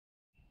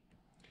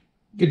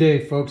Good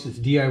day, folks. It's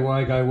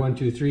DIY Guy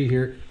 123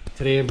 here.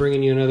 Today I'm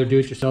bringing you another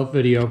do-it-yourself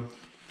video.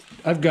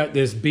 I've got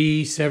this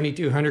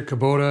B7200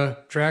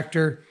 Kubota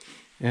tractor,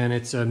 and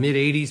it's a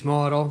mid-80s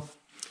model,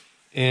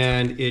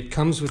 and it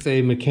comes with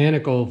a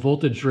mechanical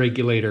voltage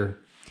regulator.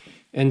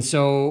 And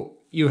so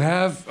you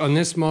have on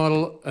this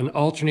model an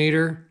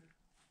alternator,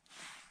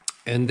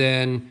 and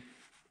then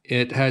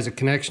it has a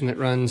connection that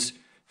runs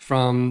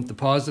from the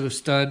positive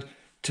stud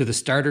to the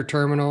starter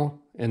terminal,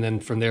 and then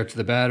from there to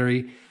the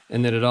battery.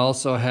 And then it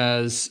also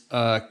has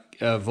a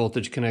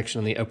voltage connection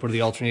on the output of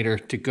the alternator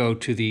to go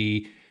to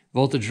the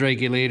voltage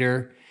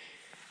regulator.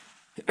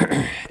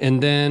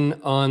 And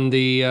then on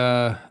the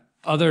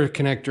other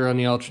connector on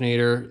the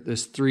alternator,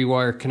 this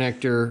 3-wire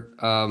connector,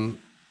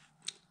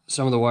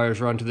 some of the wires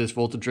run to this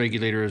voltage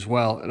regulator as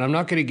well. And I'm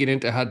not going to get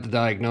into how to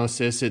diagnose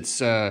this.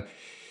 It's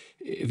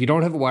if you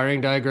don't have a wiring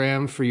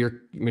diagram for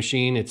your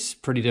machine, it's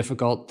pretty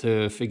difficult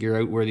to figure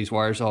out where these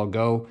wires all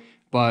go.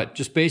 But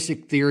just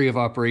basic theory of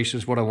operation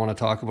is what I want to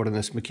talk about in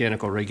this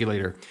mechanical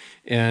regulator.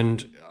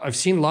 And I've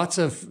seen lots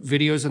of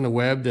videos on the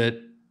web that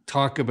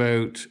talk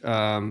about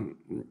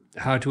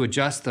how to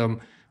adjust them,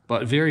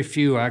 but very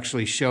few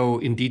actually show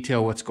in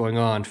detail what's going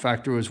on. In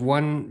fact, there was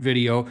one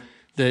video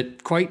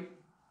that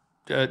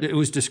it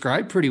was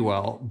described pretty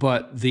well,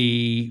 but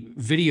the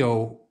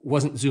video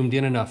wasn't zoomed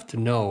in enough to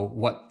know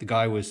what the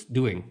guy was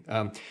doing.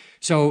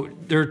 So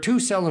there are two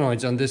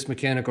solenoids on this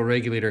mechanical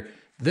regulator.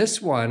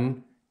 This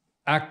one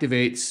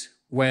activates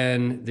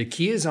when the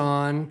key is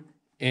on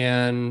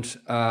and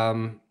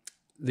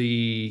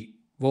the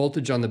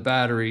voltage on the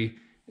battery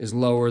is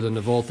lower than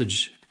the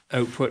voltage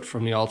output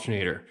from the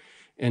alternator.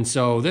 And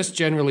so this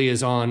generally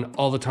is on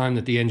all the time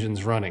that the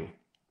engine's running.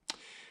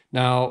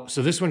 Now,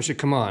 so this one should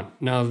come on.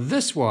 Now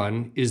this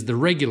one is the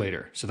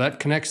regulator. So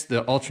that connects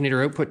the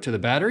alternator output to the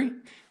battery,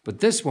 but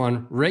this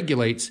one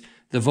regulates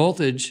the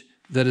voltage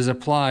that is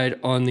applied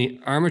on the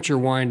armature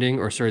winding,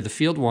 the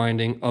field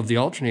winding of the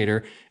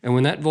alternator. And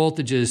when that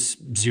voltage is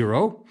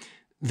 0,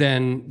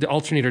 then the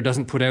alternator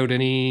doesn't put out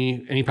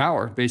any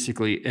power,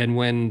 basically. And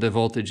when the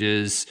voltage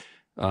is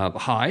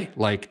high,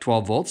 like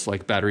 12 volts,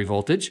 like battery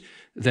voltage,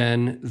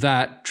 then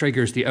that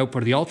triggers the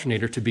output of the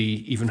alternator to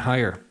be even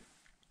higher.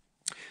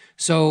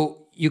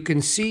 So you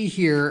can see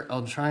here,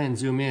 I'll try and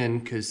zoom in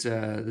because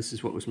this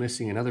is what was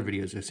missing in other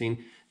videos I've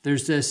seen.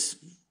 There's this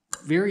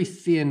very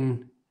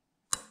thin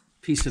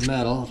piece of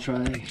metal. I'll try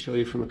and show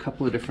you from a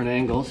couple of different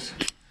angles.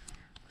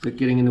 It's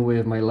getting in the way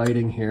of my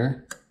lighting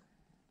here.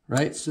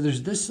 Right? So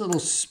there's this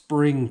little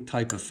spring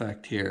type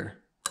effect here.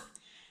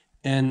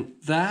 And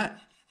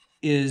that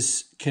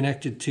is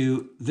connected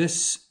to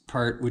this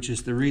part, which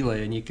is the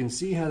relay. And you can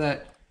see how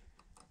that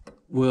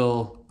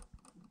will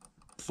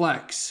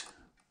flex.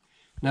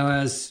 Now,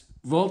 as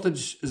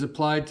voltage is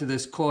applied to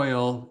this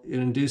coil, it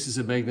induces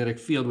a magnetic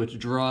field which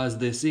draws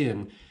this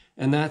in.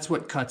 And that's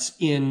what cuts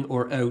in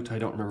or out, I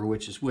don't remember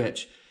which is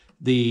which,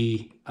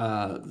 the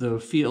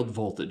field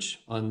voltage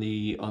on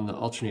the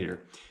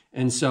alternator.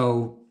 And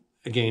so,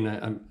 again,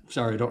 I'm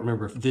sorry, I don't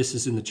remember if this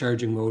is in the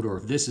charging mode or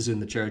if this is in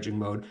the charging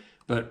mode.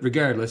 But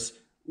regardless,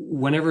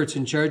 whenever it's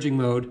in charging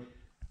mode,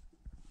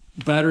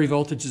 battery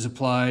voltage is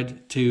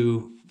applied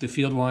to the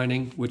field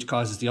winding, which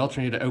causes the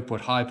alternator to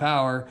output high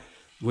power,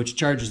 which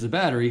charges the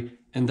battery,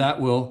 and that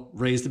will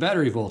raise the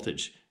battery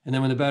voltage. And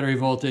then when the battery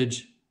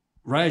voltage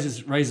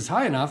rises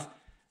high enough,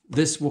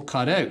 this will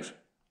cut out.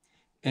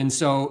 And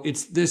so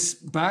it's this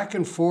back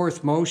and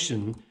forth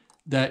motion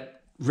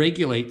that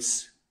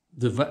regulates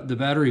the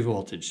battery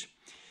voltage.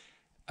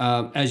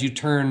 As you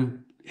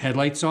turn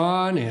headlights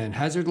on and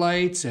hazard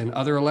lights and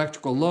other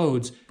electrical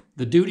loads,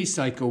 the duty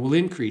cycle will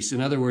increase.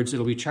 In other words,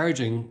 it'll be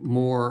charging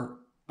more,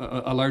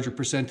 a larger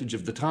percentage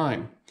of the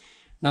time.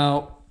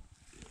 Now,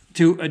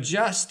 to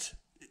adjust,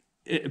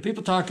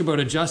 people talk about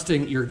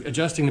you're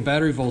adjusting the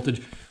battery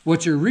voltage.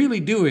 What you're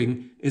really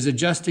doing is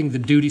adjusting the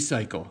duty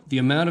cycle, the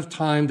amount of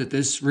time that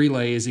this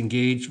relay is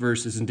engaged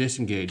versus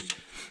disengaged.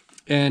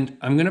 And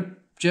I'm going to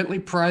gently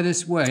pry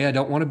this away. I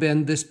don't want to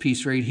bend this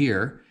piece right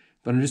here,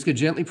 but I'm just going to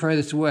gently pry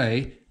this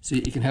away so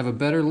that you can have a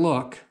better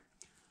look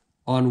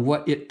on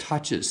what it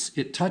touches.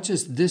 It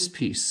touches this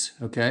piece,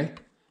 okay?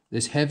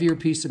 This heavier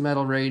piece of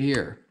metal right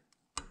here.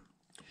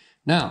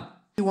 Now,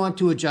 you want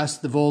to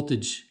adjust the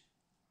voltage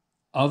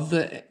of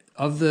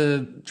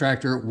the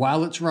tractor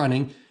while it's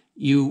running.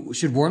 You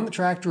should warm the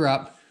tractor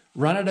up,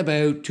 run at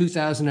about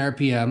 2,000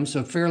 RPM,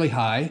 so fairly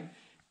high,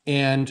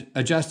 and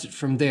adjust it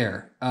from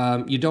there.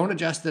 You don't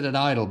adjust it at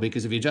idle,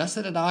 because if you adjust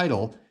it at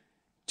idle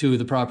to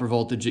the proper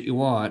voltage that you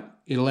want,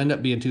 it'll end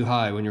up being too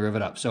high when you rev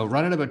it up. So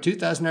run at about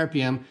 2,000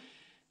 RPM,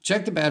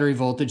 check the battery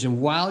voltage,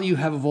 and while you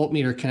have a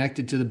voltmeter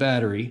connected to the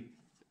battery,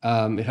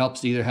 it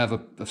helps to either have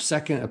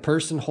a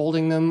person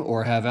holding them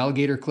or have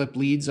alligator clip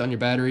leads on your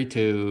battery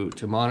to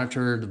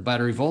monitor the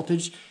battery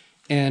voltage.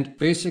 And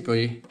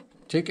basically,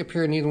 take a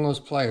pair of needle nose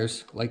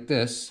pliers like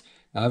this.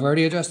 Now, I've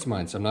already adjusted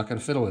mine, so I'm not going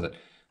to fiddle with it.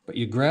 But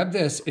you grab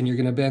this and you're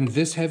going to bend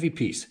this heavy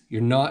piece.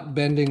 You're not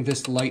bending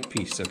this light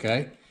piece,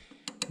 okay?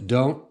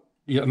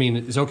 I mean,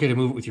 it's okay to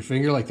move it with your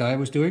finger like I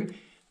was doing,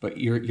 but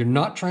you're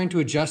not trying to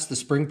adjust the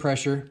spring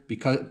pressure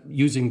because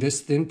using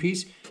this thin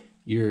piece.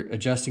 You're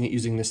adjusting it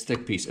using this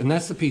thick piece. And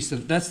that's the piece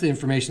that's the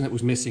information that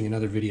was missing in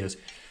other videos.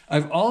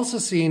 I've also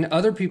seen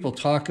other people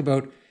talk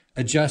about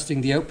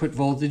adjusting the output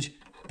voltage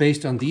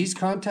based on these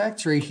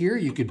contacts right here.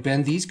 You could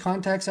bend these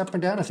contacts up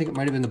and down. I think it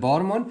might have been the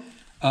bottom one.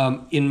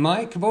 In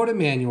my Kubota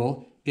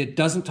manual, it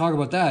doesn't talk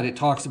about that. It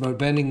talks about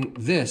bending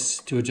this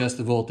to adjust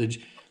the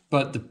voltage,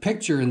 but the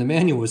picture in the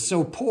manual was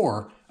so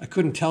poor, I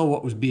couldn't tell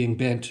what was being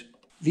bent.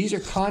 These are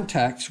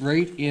contacts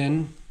right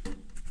in,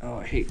 oh,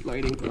 I hate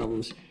lighting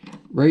problems.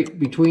 Right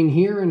between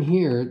here and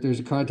here, there's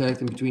a contact,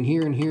 and between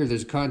here and here,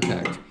 there's a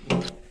contact.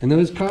 And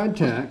those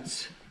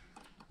contacts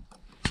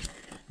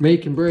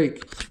make and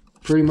break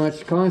pretty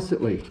much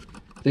constantly.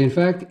 They, in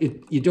fact,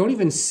 you don't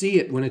even see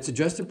it when it's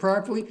adjusted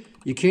properly.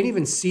 You can't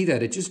even see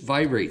that. It just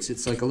vibrates.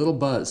 It's like a little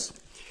buzz.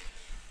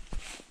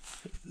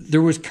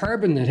 There was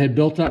carbon that had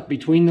built up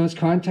between those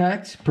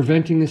contacts,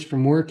 preventing this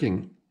from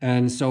working.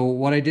 And so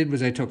what I did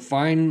was I took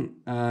fine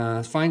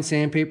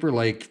sandpaper,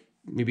 like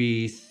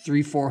maybe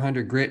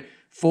 300-400 grit,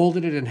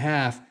 folded it in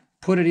half,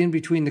 put it in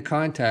between the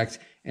contacts,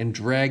 and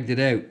dragged it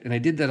out. And I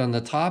did that on the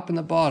top and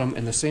the bottom,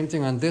 and the same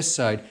thing on this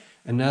side,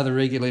 and now the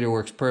regulator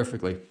works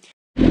perfectly.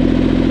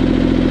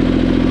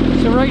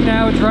 So right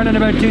now it's running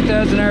about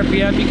 2,000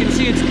 RPM. You can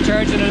see it's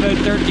charging at about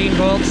 13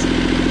 volts,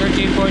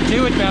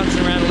 13.2. It bounced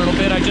around a little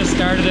bit. I just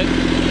started it.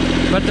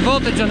 But the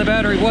voltage on the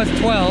battery was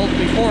 12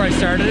 before I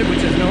started it, which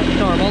is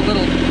normal,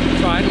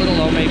 fine, a little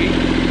low maybe.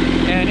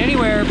 And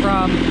anywhere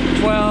from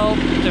 12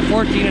 to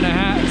 14 and a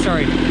half,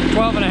 sorry,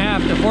 12 and a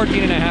half to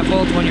 14 and a half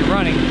volts when you're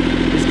running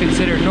is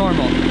considered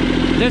normal.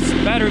 This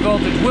battery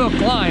voltage will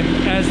climb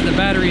as the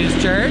battery is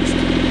charged.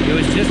 It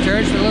was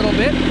discharged a little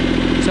bit.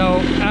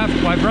 So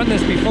I've run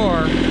this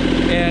before,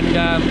 and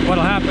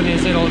what'll happen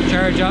is it'll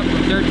charge up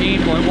from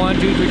 13.1,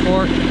 2, 3,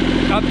 4,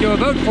 up to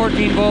about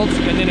 14 volts,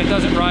 and then it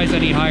doesn't rise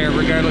any higher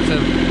regardless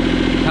of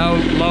how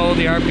low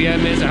the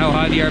RPM is, or how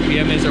high the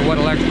RPM is, or what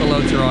electrical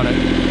loads are on it.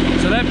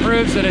 So that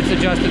proves that it's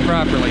adjusted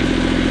properly.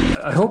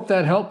 I hope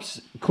that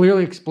helps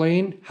clearly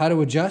explain how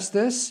to adjust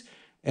this.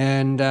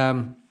 And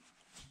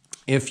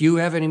if you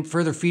have any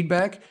further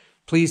feedback,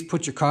 please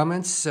put your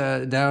comments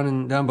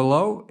down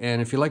below.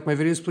 And if you like my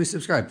videos, please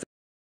subscribe.